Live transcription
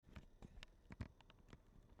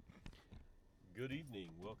Good evening.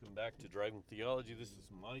 Welcome back to Driving Theology. This is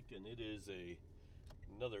Mike, and it is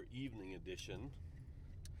another evening edition.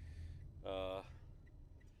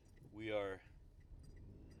 We are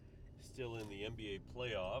still in the NBA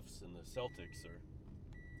playoffs, and the Celtics are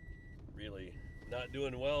really not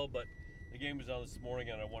doing well, but the game was on this morning,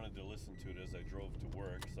 and I wanted to listen to it as I drove to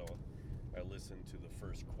work, so I listened to the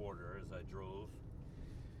first quarter as I drove.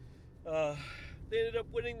 They ended up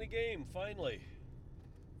winning the game, finally.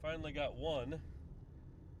 Finally got one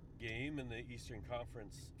game in the Eastern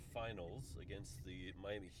Conference Finals against the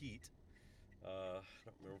Miami Heat. I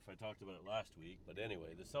don't remember if I talked about it last week, but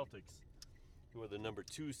anyway, the Celtics, who are the number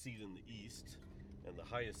 2 seed in the East and the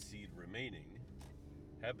highest seed remaining,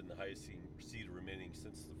 have been the highest seed remaining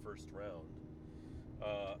since the first round,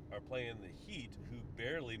 are playing the Heat, who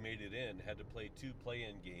barely made it in, had to play 2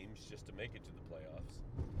 play-in games just to make it to the playoffs.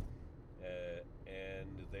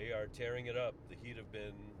 And they are tearing it up. The Heat have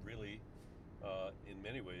been really, in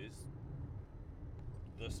many ways,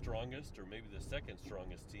 the strongest, or maybe the second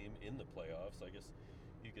strongest team in the playoffs. I guess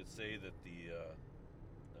you could say that the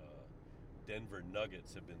Denver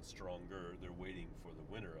Nuggets have been stronger. They're waiting for the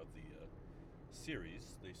winner of the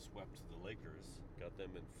series. They swept the Lakers, got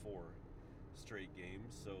them in 4 straight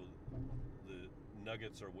games. So the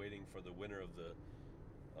Nuggets are waiting for the winner of the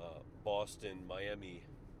Boston-Miami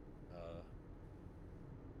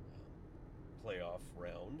playoff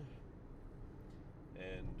round.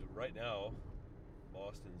 And right now,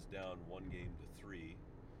 Boston's down 1-3,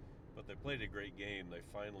 but they played a great game. They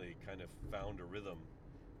finally kind of found a rhythm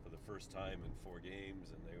for the first time in 4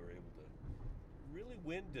 games, and they were able to really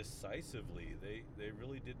win decisively. They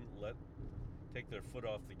really didn't take their foot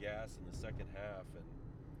off the gas in the second half,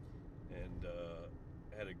 and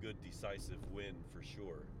had a good decisive win for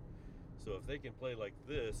sure. So if they can play like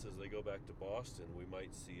this as they go back to Boston, we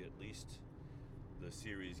might see at least the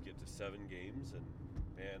series get to 7 games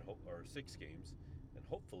or 6 games, and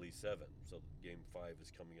hopefully 7. So Game 5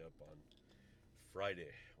 is coming up on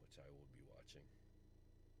Friday, which I will be watching.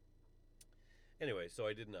 Anyway, so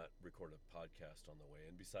I did not record a podcast on the way,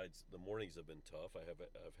 and besides, the mornings have been tough. I've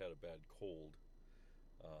had a bad cold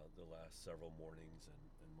the last several mornings,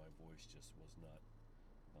 and my voice just was not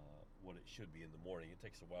what it should be in the morning. It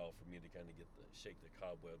takes a while for me to kind of shake the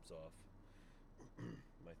cobwebs off.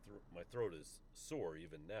 My throat is sore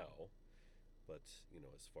even now, but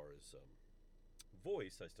as far as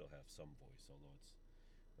voice, I still have some voice, although it's,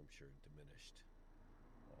 I'm sure, diminished.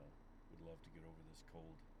 Would love to get over this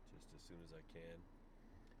cold just as soon as I can.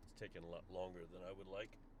 It's taken a lot longer than I would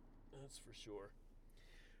like, that's for sure.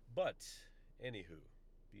 But anywho,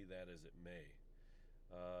 be that as it may,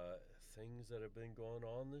 things that have been going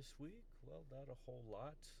on this week, well, not a whole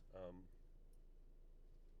lot.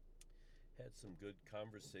 Had some good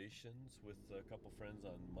conversations with a couple friends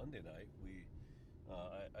on Monday night.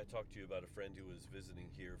 I talked to you about a friend who was visiting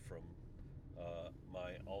here from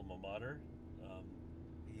my alma mater.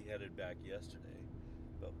 He headed back yesterday,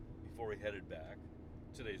 but before he headed back,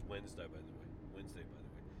 today's Wednesday, by the way.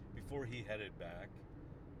 Before he headed back,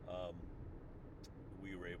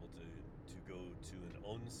 we were able to go to an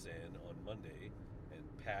onsen on Monday, and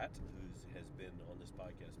Pat, who has been on this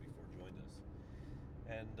podcast before, joined us.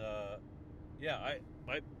 And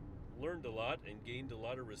I learned a lot and gained a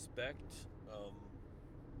lot of respect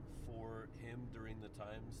for him during the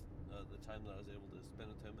time that I was able to spend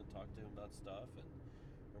with him and talk to him about stuff. And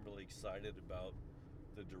I'm really excited about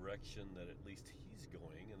the direction that at least he's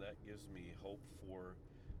going, and that gives me hope for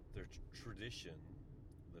their tradition,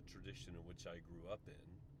 the tradition in which I grew up in,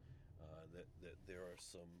 that there are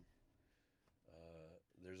some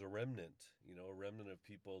there's a remnant, a remnant of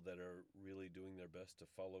people that are really doing their best to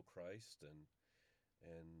follow Christ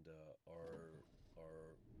and are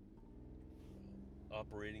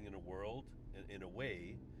operating in a world in a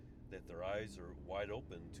way that their eyes are wide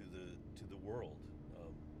open to the world,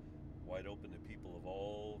 wide open to people of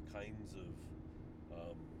all kinds of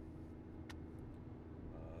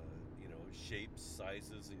shapes,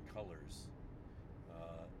 sizes, and colors,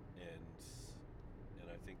 and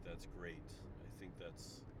I think that's great. I think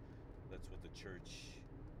that's what the church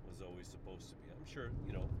was always supposed to be. I'm sure,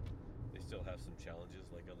 they still have some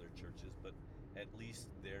challenges like other churches, but at least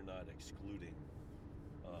they're not excluding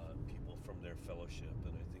people from their fellowship,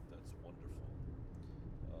 and I think that's wonderful.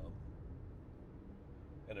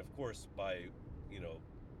 And of course, by,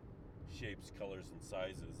 shapes, colors, and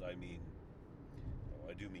sizes, I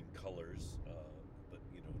do mean colors, but,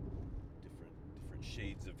 different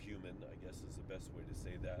shades of human, I guess is the best way to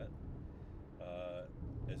say that,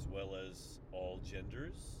 as well as all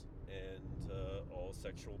genders and all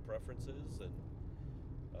sexual preferences and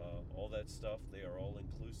all that stuff, they are all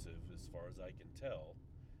inclusive as far as I can tell,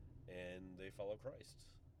 and they follow Christ.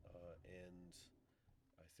 And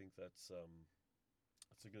I think that's a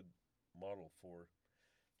good model for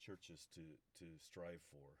churches to strive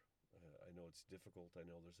for. I know it's difficult. I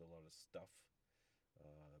know there's a lot of stuff.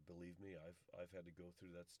 Believe me, I've had to go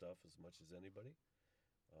through that stuff as much as anybody.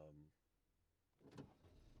 Um,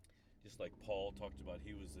 just like Paul talked about,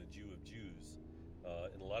 he was a Jew of Jews.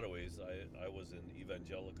 In a lot of ways, I was an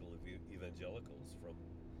evangelical of evangelicals from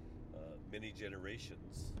many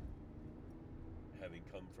generations, having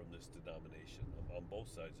come from this denomination on both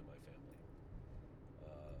sides of my family.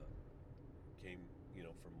 Came,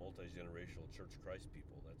 from multi-generational Church of Christ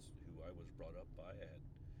people. That's who I was brought up by. I have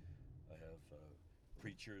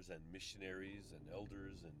preachers and missionaries and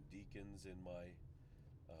elders and deacons in my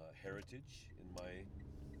heritage, in my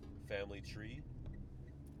family tree.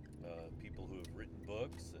 People who have written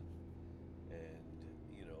books and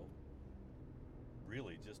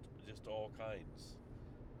really just all kinds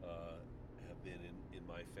have been in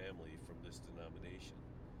my family from this denomination.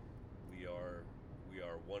 We are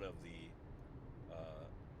one of the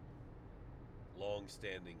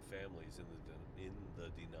long-standing families in the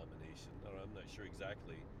denomination. I'm not sure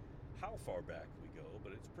exactly how far back we go,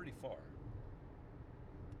 but it's pretty far.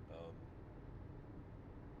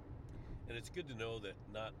 And it's good to know that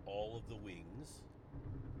not all of the wings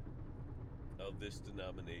of this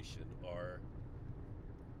denomination are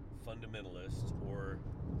fundamentalist or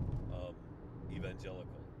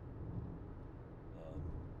evangelical.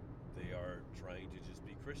 They are trying to just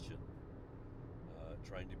be Christian.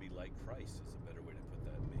 Trying to be like Christ is a better way to put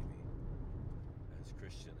that, maybe. As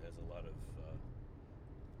Christian has a lot of a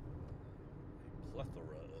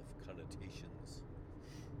plethora of connotations.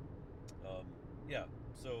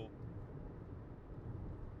 So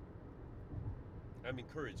I'm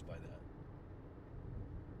encouraged by that.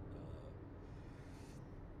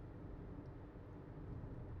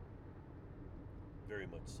 Very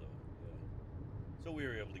much so, yeah. So we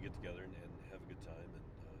were able to get together and have a good time and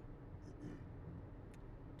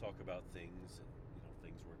talk about things and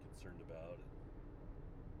things we're concerned about. And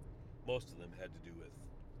most of them had to do with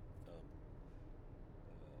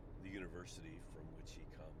the university from which he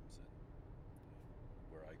comes and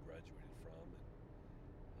where I graduated from.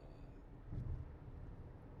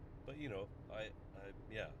 But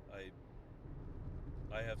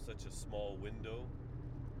I have such a small window.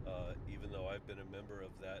 Even though I've been a member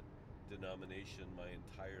of that denomination my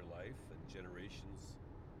entire life, and generations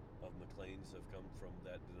of McLeans have come from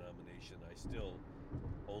that denomination, I still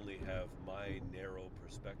only have my narrow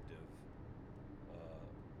perspective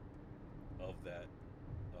of that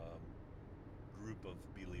group of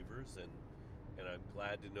believers, and I'm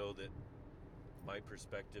glad to know that my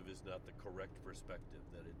perspective is not the correct perspective,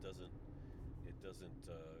 that it doesn't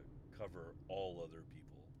cover all other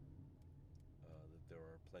people, that there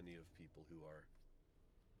are plenty of people who are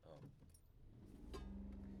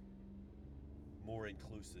more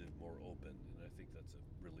inclusive, more open, and I think that's a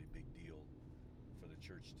really big deal for the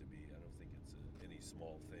church to be. I don't think it's any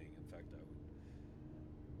small thing. In fact,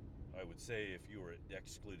 I would say if you were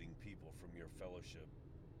excluding people from your fellowship,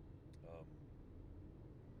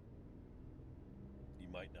 you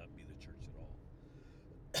might not be the church at all.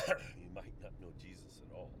 You might not know Jesus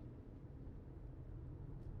at all.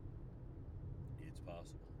 It's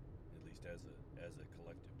possible, at least as a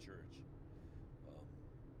collective church.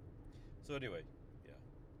 So anyway, yeah,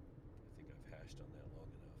 I think I've hashed on that long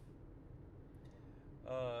enough.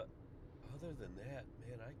 Other than that,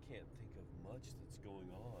 man, I can't think of much that's going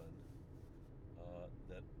on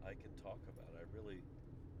that I can talk about. I really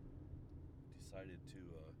decided to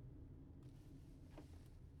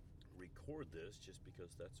record this just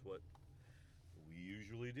because that's what we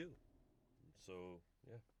usually do. So,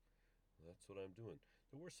 yeah, that's what I'm doing.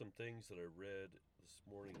 There were some things that I read this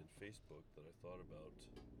morning on Facebook that I thought about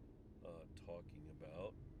talking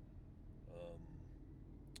about.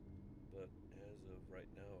 But as of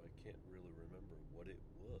right now, I can't really remember what it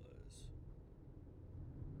was.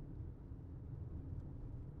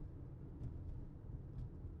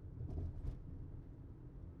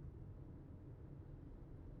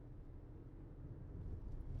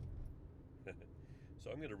 So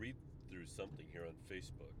I'm going to read through something here on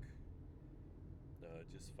Facebook.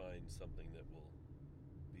 Just find something that will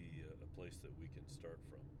be a place that we can start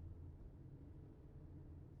from.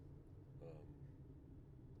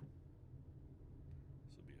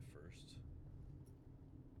 This will be a first.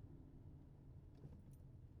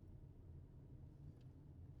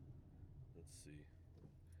 Let's see.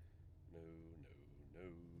 No.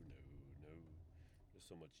 There's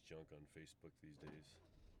so much junk on Facebook these days.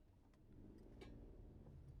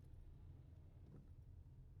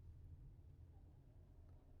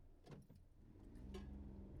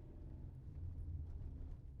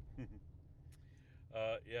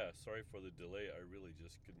 Yeah, sorry for the delay. I really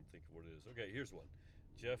just couldn't think of what it is. Okay, here's one.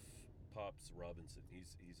 Jeff Pops Robinson.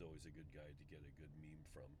 He's always a good guy to get a good meme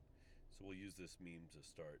from. So we'll use this meme to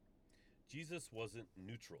start. Jesus wasn't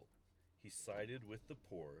neutral. He sided with the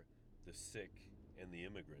poor, the sick, and the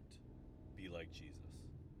immigrant. Be like Jesus.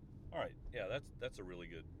 All right. Yeah, that's a really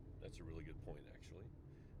good point actually.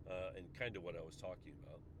 And kind of what I was talking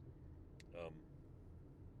um,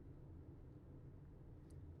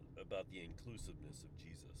 about the inclusiveness of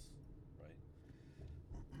Jesus, right?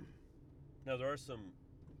 Now there are some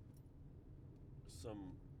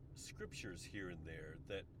scriptures here and there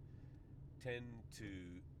that tend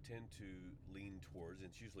to lean towards, and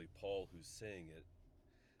it's usually Paul who's saying it,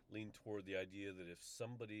 lean toward the idea that if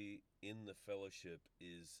somebody in the fellowship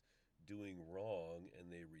is doing wrong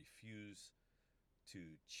and they refuse to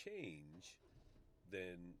change,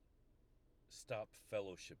 then stop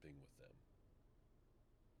fellowshipping with them.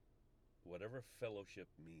 Whatever fellowship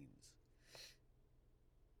means.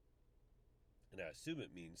 And I assume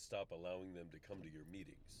it means stop allowing them to come to your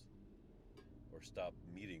meetings or stop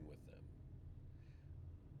meeting with them.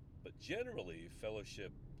 But generally,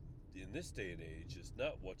 fellowship in this day and age is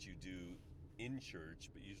not what you do in church,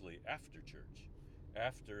 but usually after church,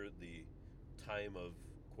 after the time of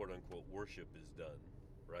quote unquote worship is done,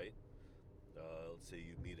 right? Let's say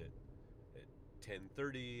you meet at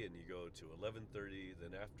 10:30 and you go to 11:30.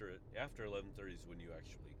 Then after 11:30 is when you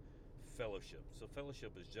actually fellowship. So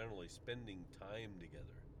fellowship is generally spending time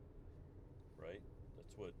together, right?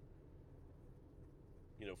 That's what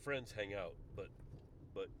friends hang out, but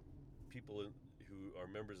people who are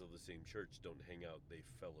members of the same church don't hang out, they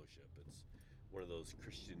fellowship. It's one of those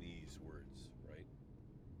Christianese words, right?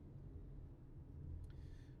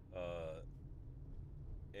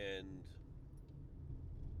 And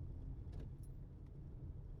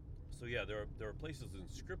so yeah, there are places in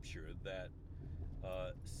Scripture that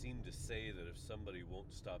seem to say that if somebody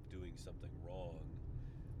won't stop doing something wrong,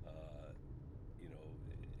 uh, you know,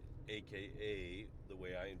 AKA the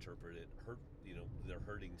way I interpret it, they're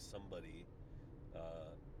hurting somebody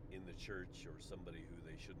uh, in the church or somebody who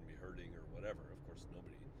they shouldn't be hurting or whatever. Of course,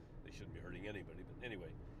 they shouldn't be hurting anybody. But anyway,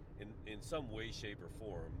 in some way, shape, or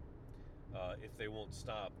form, if they won't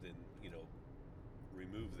stop, then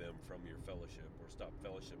remove them from your fellowship or stop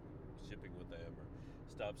fellowshipping with them or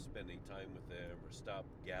stop spending time with them or stop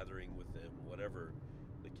gathering with them, whatever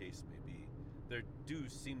the case may be. There do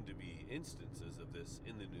seem to be instances of this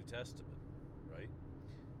in the New Testament, right?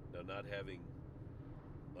 Now, not having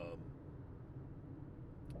um,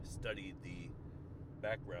 studied the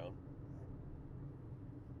background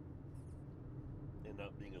and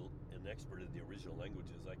not being an expert in the original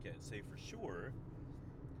languages, I can't say for sure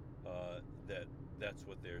that that's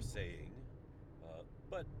what they're saying.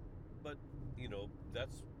 But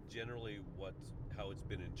that's generally how it's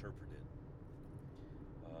been interpreted.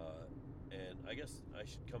 And I guess I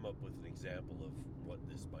should come up with an example of what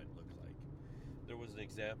this might look like. There was an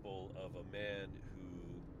example of a man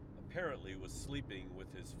who apparently was sleeping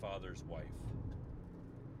with his father's wife.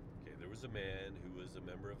 Okay, there was a man who was a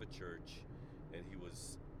member of a church, and he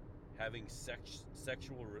was having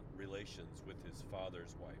sexual relations with his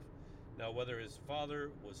father's wife. Now, whether his father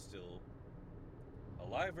was still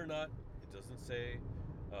alive or not, it doesn't say.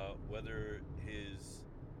 Whether his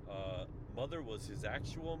mother was his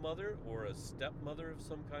actual mother or a stepmother of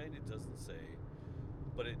some kind, it doesn't say.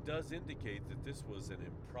 But it does indicate that this was an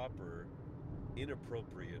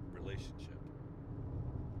inappropriate relationship.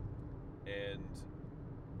 And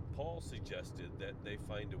Paul suggested that they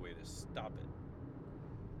find a way to stop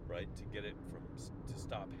it, right? To get it to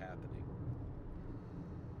stop happening.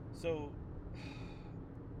 So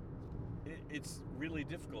it's really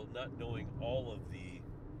difficult not knowing all of the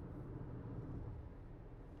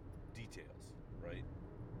details, right?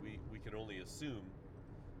 We can only assume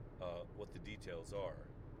what the details are.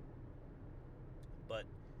 But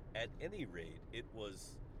at any rate, it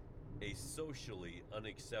was a socially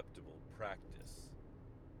unacceptable practice,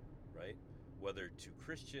 right? Whether to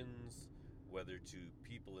Christians, whether to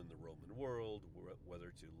people in the Roman world,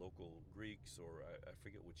 whether to local Greeks, or I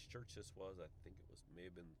forget which church this was. I think may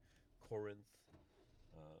have been Corinth,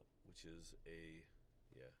 which is a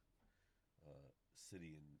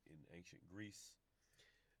city in ancient Greece.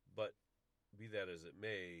 But be that as it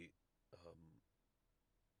may,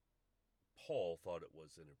 Paul thought it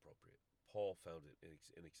was inappropriate. Paul found it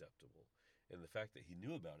unacceptable. And the fact that he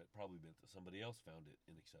knew about it probably meant that somebody else found it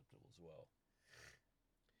unacceptable as well.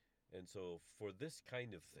 And so for this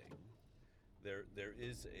kind of thing, there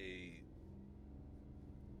is a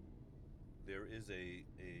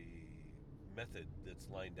method that's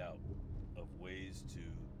lined out of ways to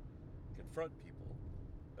confront people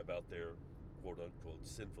about their quote unquote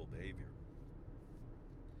sinful behavior.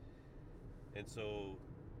 And so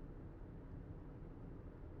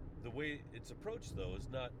the way it's approached, though, is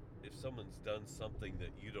not if someone's done something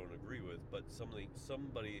that you don't agree with, but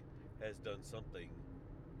somebody has done something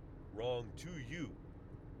wrong to you,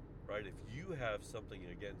 right? If you have something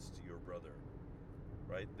against your brother,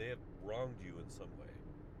 right, they have wronged you in some way,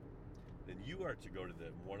 then you are to go to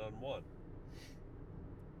them one-on-one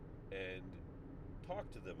and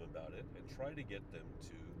talk to them about it and try to get them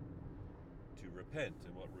to repent.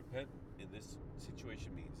 And what repent in this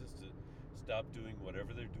situation means is to stop doing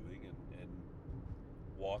whatever they're doing and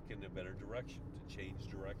walk in a better direction, to change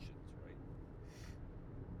directions, right?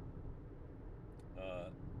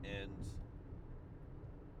 And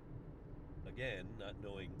again, not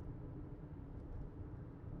knowing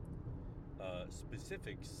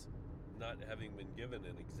specifics, not having been given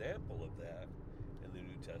an example of that in the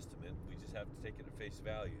New Testament, we just have to take it at face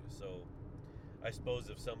value. So I suppose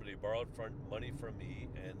if somebody borrowed money from me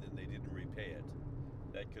and then they didn't repay it,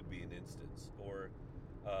 that could be an instance. Or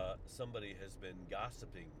somebody has been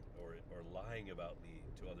gossiping or lying about me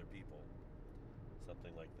to other people,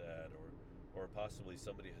 something like that. Or possibly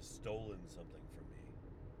somebody has stolen something from me.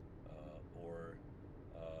 Or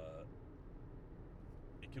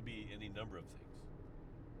it could be any number of things.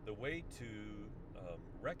 The way to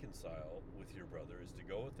reconcile with your brother is to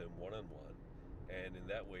go with them one-on-one, and in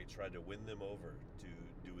that way try to win them over to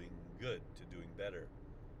doing good, to doing better,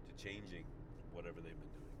 to changing whatever they've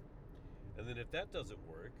been doing. And then if that doesn't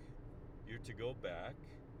work, you're to go back,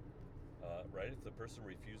 right? If the person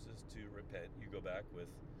refuses to repent, you go back with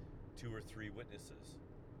 2 or 3 witnesses.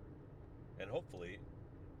 And hopefully,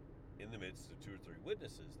 in the midst of 2 or 3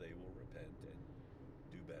 witnesses, they will repent and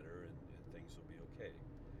do better, and things will be okay.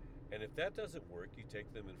 And if that doesn't work, you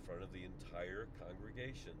take them in front of the entire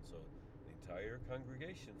congregation. So the entire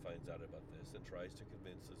congregation finds out about this and tries to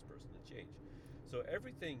convince this person to change. So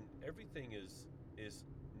everything is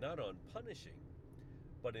not on punishing,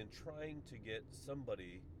 but in trying to get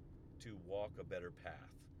somebody to walk a better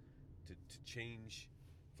path, to change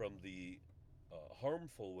from the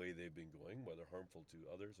harmful way they've been going, whether harmful to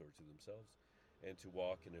others or to themselves, and to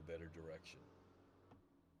walk in a better direction.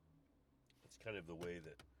 It's kind of the way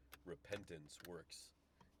that repentance works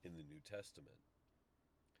in the New Testament.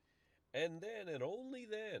 And then, and only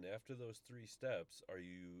then, after those 3 steps, are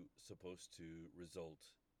you supposed to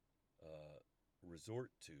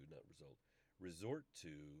resort to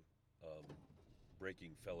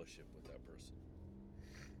breaking fellowship with that person.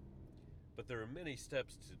 But there are many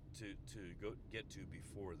steps to go get to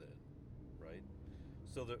before then, right?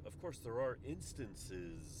 So of course there are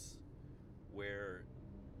instances where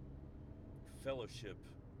fellowship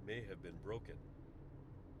may have been broken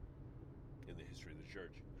in the history of the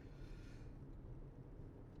church,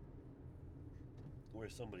 where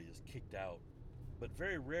somebody is kicked out. But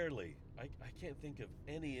very rarely, I can't think of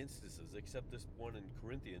any instances except this one in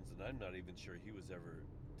Corinthians, and I'm not even sure he was ever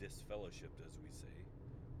disfellowshipped, as we say,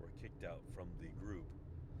 or kicked out from the group,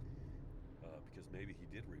 because maybe he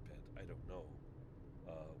did repent. I don't know.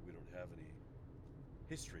 We don't have any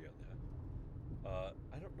history on that.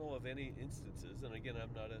 I don't know of any instances, and again,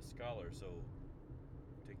 I'm not a scholar, so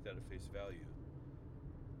take that at face value,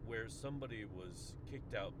 where somebody was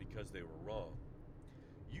kicked out because they were wrong.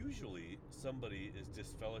 Usually, somebody is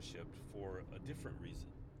disfellowshipped for a different reason.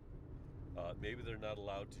 Maybe they're not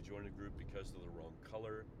allowed to join a group because of the wrong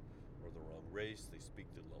color or the wrong race, they speak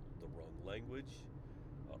the wrong language,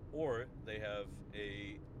 or they have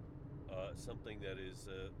something that is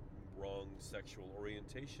a wrong sexual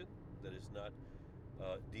orientation that is not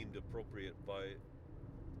deemed appropriate by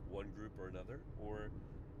one group or another, or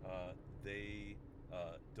they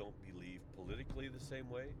don't believe politically the same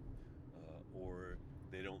way, or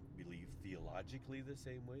they don't believe theologically the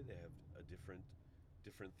same way. They have a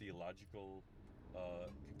different theological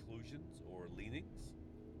conclusions or leanings.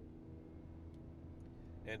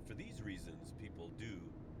 And for these reasons, people do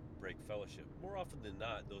break fellowship. More often than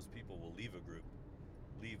not, those people will leave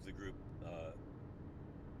the group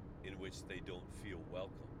in which they don't feel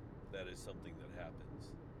welcome. That is something that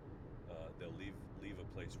happens. They'll leave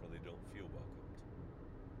a place where they don't feel welcomed.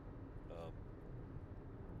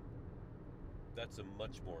 That's a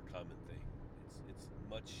much more common thing. It's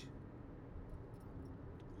much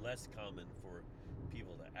less common for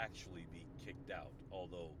people to actually be kicked out,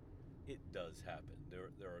 although it does happen.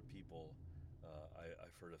 There are people,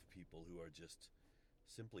 I've heard of people who are just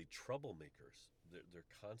simply troublemakers. They're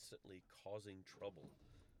constantly causing trouble,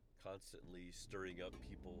 constantly stirring up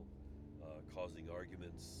people, causing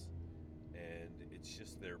arguments, and it's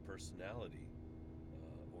just their personality,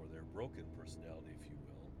 or their broken personality, if you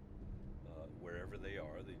will, wherever they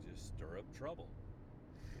are, they just stir up trouble.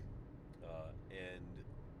 And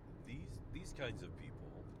these kinds of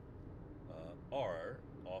people are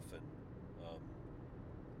often um,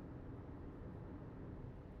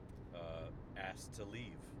 asked to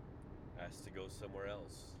leave, asked to go somewhere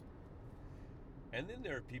else. And then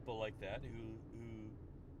there are people like that who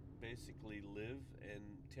basically live and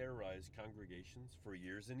terrorize congregations for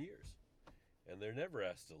years and years, and they're never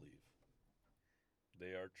asked to leave.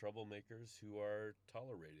 They are troublemakers who are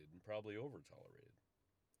tolerated and probably over tolerated.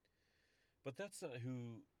 But that's not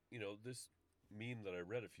who, this meme that I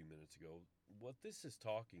read a few minutes ago, what this is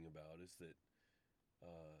talking about is that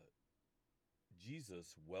uh,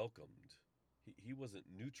 Jesus welcomed. He wasn't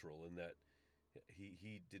neutral in that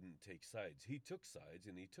he didn't take sides. He took sides,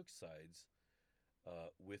 and he took sides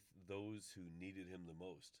with those who needed him the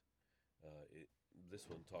most. This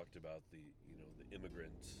one talked about the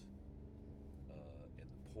immigrants and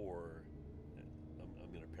the poor.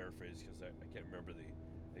 I'm going to paraphrase because I can't remember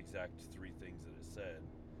the exact three things that it said.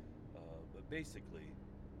 But basically,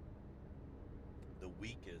 the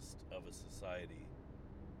weakest of a society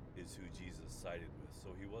is who Jesus sided with.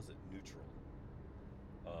 So he wasn't neutral.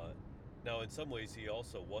 Now, in some ways, he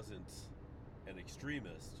also wasn't an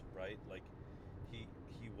extremist, right? Like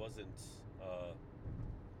he wasn't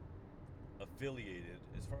affiliated,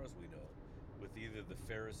 as far as we know, with either the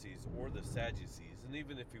Pharisees or the Sadducees. And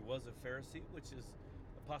even if he was a Pharisee, which is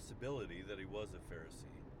a possibility that he was a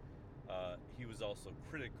Pharisee, he was also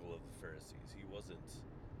critical of the Pharisees. He wasn't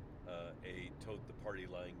a tote the party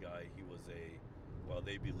line guy. He was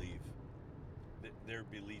they believe their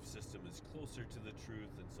belief system is closer to the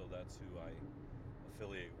truth, and so that's who I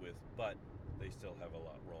affiliate with. But they still have a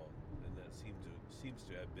lot wrong, and that seems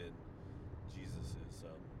to have been Jesus's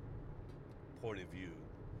point of view.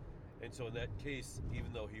 And so in that case,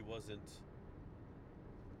 even though he wasn't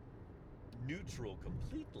neutral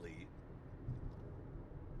completely,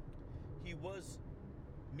 he was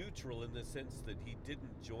neutral in the sense that he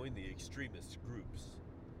didn't join the extremist groups,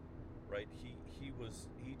 right?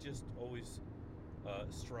 He just always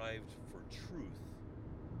strived for truth,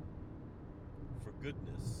 for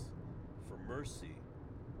goodness, for mercy.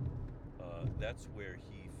 That's where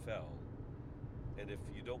he fell. And if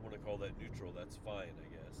you don't want to call that neutral, that's fine, I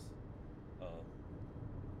guess.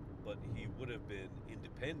 But he would have been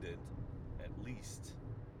independent, at least,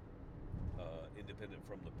 independent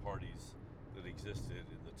from the parties that existed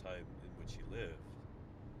in the time in which he lived.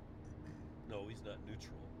 No, he's not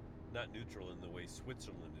neutral. Not neutral in the way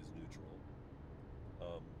Switzerland is neutral.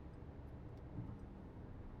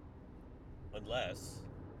 Unless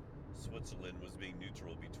Switzerland was being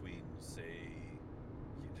neutral between, say,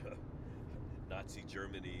 Nazi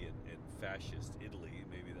Germany and fascist Italy.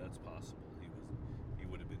 Maybe that's possible. He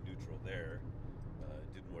would have been neutral there.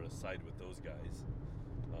 Didn't want to side with those guys.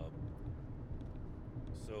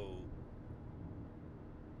 So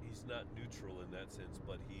he's not neutral in that sense,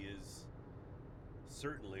 but he is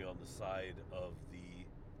certainly on the side of the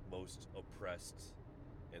most oppressed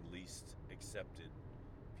and least accepted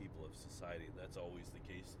people of society. And that's always the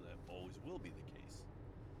case, and that always will be the case.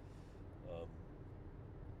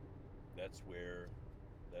 That's where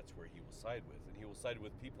he will side with, and he will side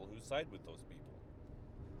with people who side with those people.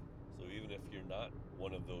 So even if you're not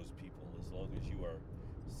one of those people, as long as you are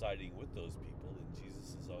siding with those people, then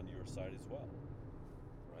Jesus is on your side as well,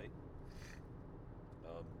 right?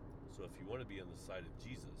 So if you want to be on the side of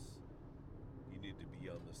Jesus, you need to be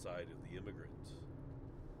on the side of the immigrant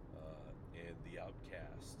and the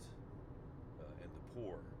outcast and the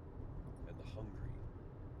poor and the hungry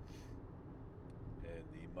and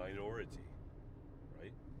the minority,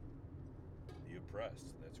 right? The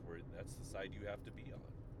oppressed. That's the side you have to be on.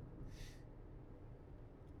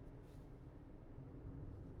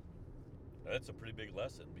 Now, that's a pretty big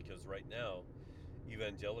lesson, because right now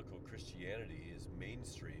evangelical Christianity is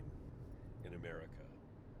mainstream in America,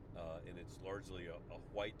 and it's largely a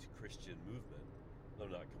white Christian movement, though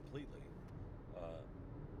not completely.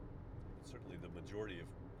 Certainly the majority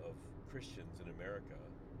of Christians in America,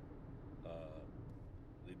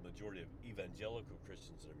 the majority of evangelical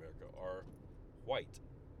Christians in America are white,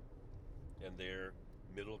 and they're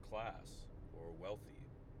middle class or wealthy,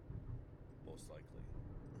 most likely.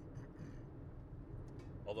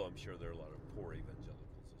 Although I'm sure there are a lot of poor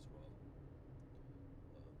evangelicals as well.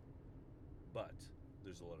 But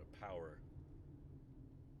there's a lot of power,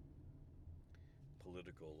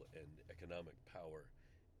 political and economic power,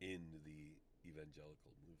 in the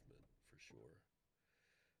evangelical movement, for sure.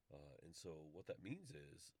 And so what that means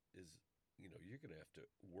is you're going to have to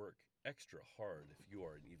work extra hard if you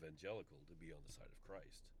are an evangelical to be on the side of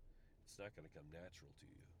Christ. It's not going to come natural to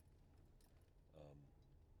you. Um,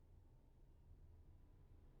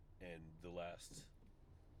 and the last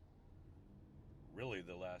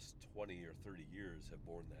 20 or 30 years have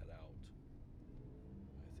borne that out. I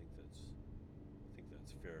think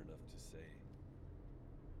that's fair enough to say,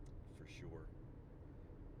 for sure.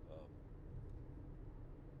 Um,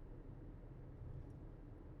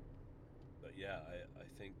 but yeah, I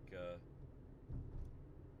think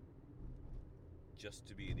just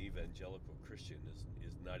to be an evangelical Christian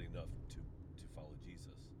is not enough to follow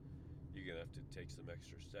Jesus. You're going to have to take some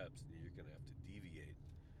extra steps, and you're going to have to deviate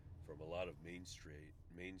from a lot of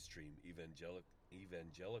mainstream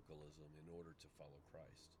evangelicalism in order to follow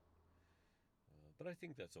Christ. But I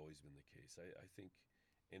think that's always been the case. I think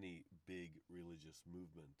any big religious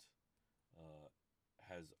movement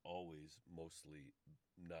has always mostly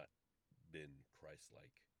not been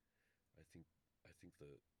Christ-like. I think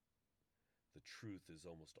the truth is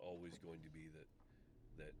almost always going to be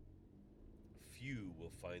that few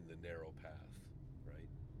will find the narrow path,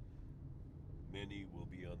 right? Many will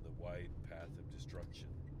be on the wide path of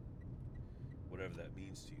destruction, whatever that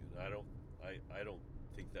means to you. And I don't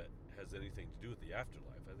think that has anything to do with the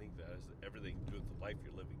afterlife. I think that has everything to do with the life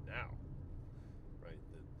you're living now, right?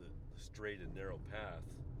 The straight and narrow path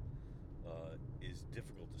is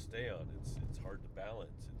difficult to stay on. It's hard to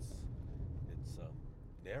balance. It's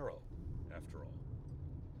narrow, after all,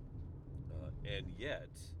 and yet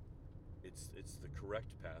it's the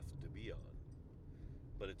correct path to be on.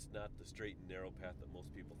 But it's not the straight and narrow path that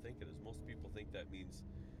most people think it is. Most people think that means,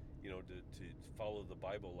 to follow the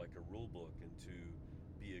Bible like a rule book and to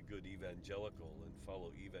be a good evangelical and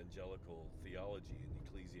follow evangelical theology and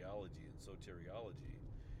ecclesiology and soteriology.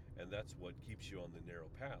 And that's what keeps you on the narrow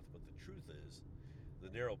path. But the truth is,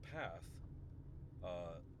 the narrow path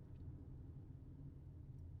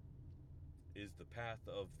is the path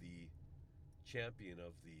of the champion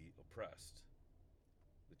of the oppressed,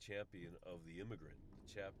 the champion of the immigrant,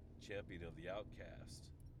 the champion of the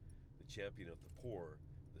outcast, the champion of the poor,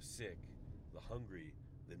 the sick, the hungry,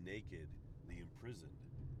 the naked, the imprisoned.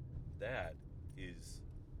 That is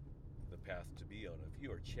the path to be on. If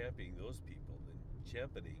you are championing those people, then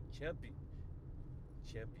championing,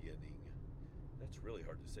 that's really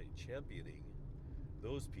hard to say, championing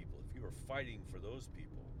those people, if you are fighting for those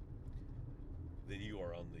people, then you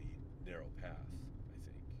are on the narrow path, I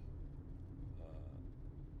think.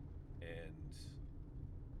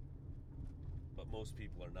 But most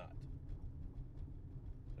people are not.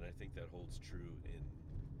 And I think that holds true in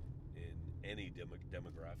any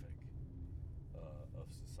demographic of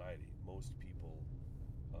society. Most people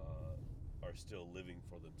are still living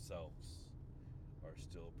for themselves, are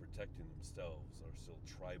still protecting themselves, are still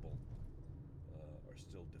tribal, are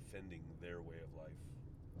still defending their way of life,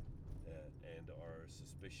 and are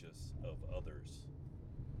suspicious of others.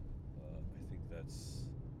 I think that's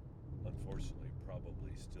unfortunately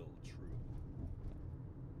probably still true.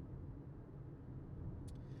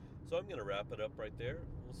 So I'm going to wrap it up right there.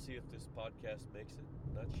 We'll see if this podcast makes it.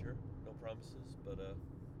 Not sure. No promises. But,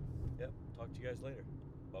 yeah, talk to you guys later.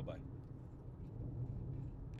 Bye-bye.